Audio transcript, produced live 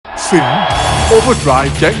สิน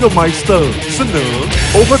Overdrive Jägermeister เสนอ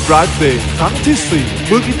Overdrive Day ครั้งที่ 4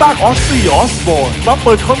 มือกีตาร์ออสซี่ออสบอร์นมาเ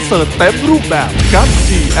ปิดคอนเสิร์ตเต็มรูปแบบ Gus G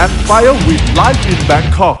and Firewind Live in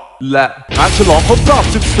Bangkok และงานฉลองครบรอบ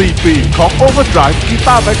 14 ปีของ Overdrive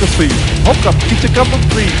Guitar Magazine พบกับกิจกรรมดน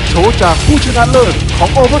ตรีโชว์จากผู้ชนะเลิศของ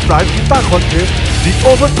Overdrive Guitar Contest The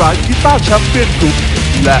Overdrive Guitar Champion Group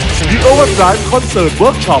และ The Overdrive Concert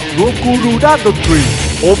Workshop รวมกูรูด้านดนตรี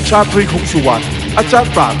โอมชาตรีคงสุวรรณอาจาร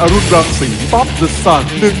ย์ปราดอรุณรังสีป๊อปเดอะซัน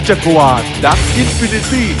หนึ่งจักรวาลดักอินฟินิ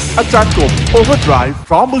ตี้อาจารย์กบโอเวอร์ไดรฟ์พ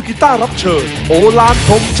ร้อมมือกีตาร์รับเชิญโอลานพ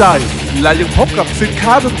รหมใจและยังพบกับสินค้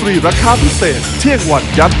าดนตรีราคาพิเศษเที่ยงวัน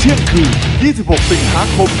ยันเที่ยงคืน26 สิงหา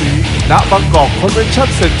คมนี้ณบางกอกคอนเวนชั่น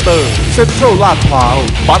เซ็นเตอร์เซ็นทรัลลาดพร้าว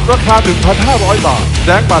บัตรราคา 1,500 บาทแด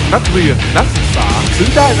งบัตรนักเรียนนักศึกษาซื้อ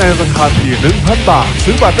ได้ในราคาเพียง 1,000 บาท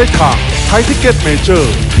ซื้อบัตรได้ทางไทยทิเก็ตเมเจอ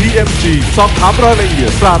ร์ PMG สอบถามรายละเอีย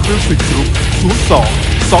ดปราบมิวสิกกรุ๊ป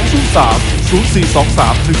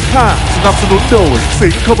02-203-0423-5 สนับสนุนโดยสิ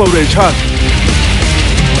งห์คอร์ปอเรชั่น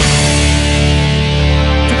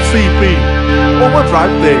 14 ปี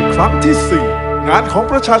Overdrive Day ครั้งที่ 4 งานของ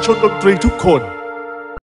ประชาชนดนตรีทุกคน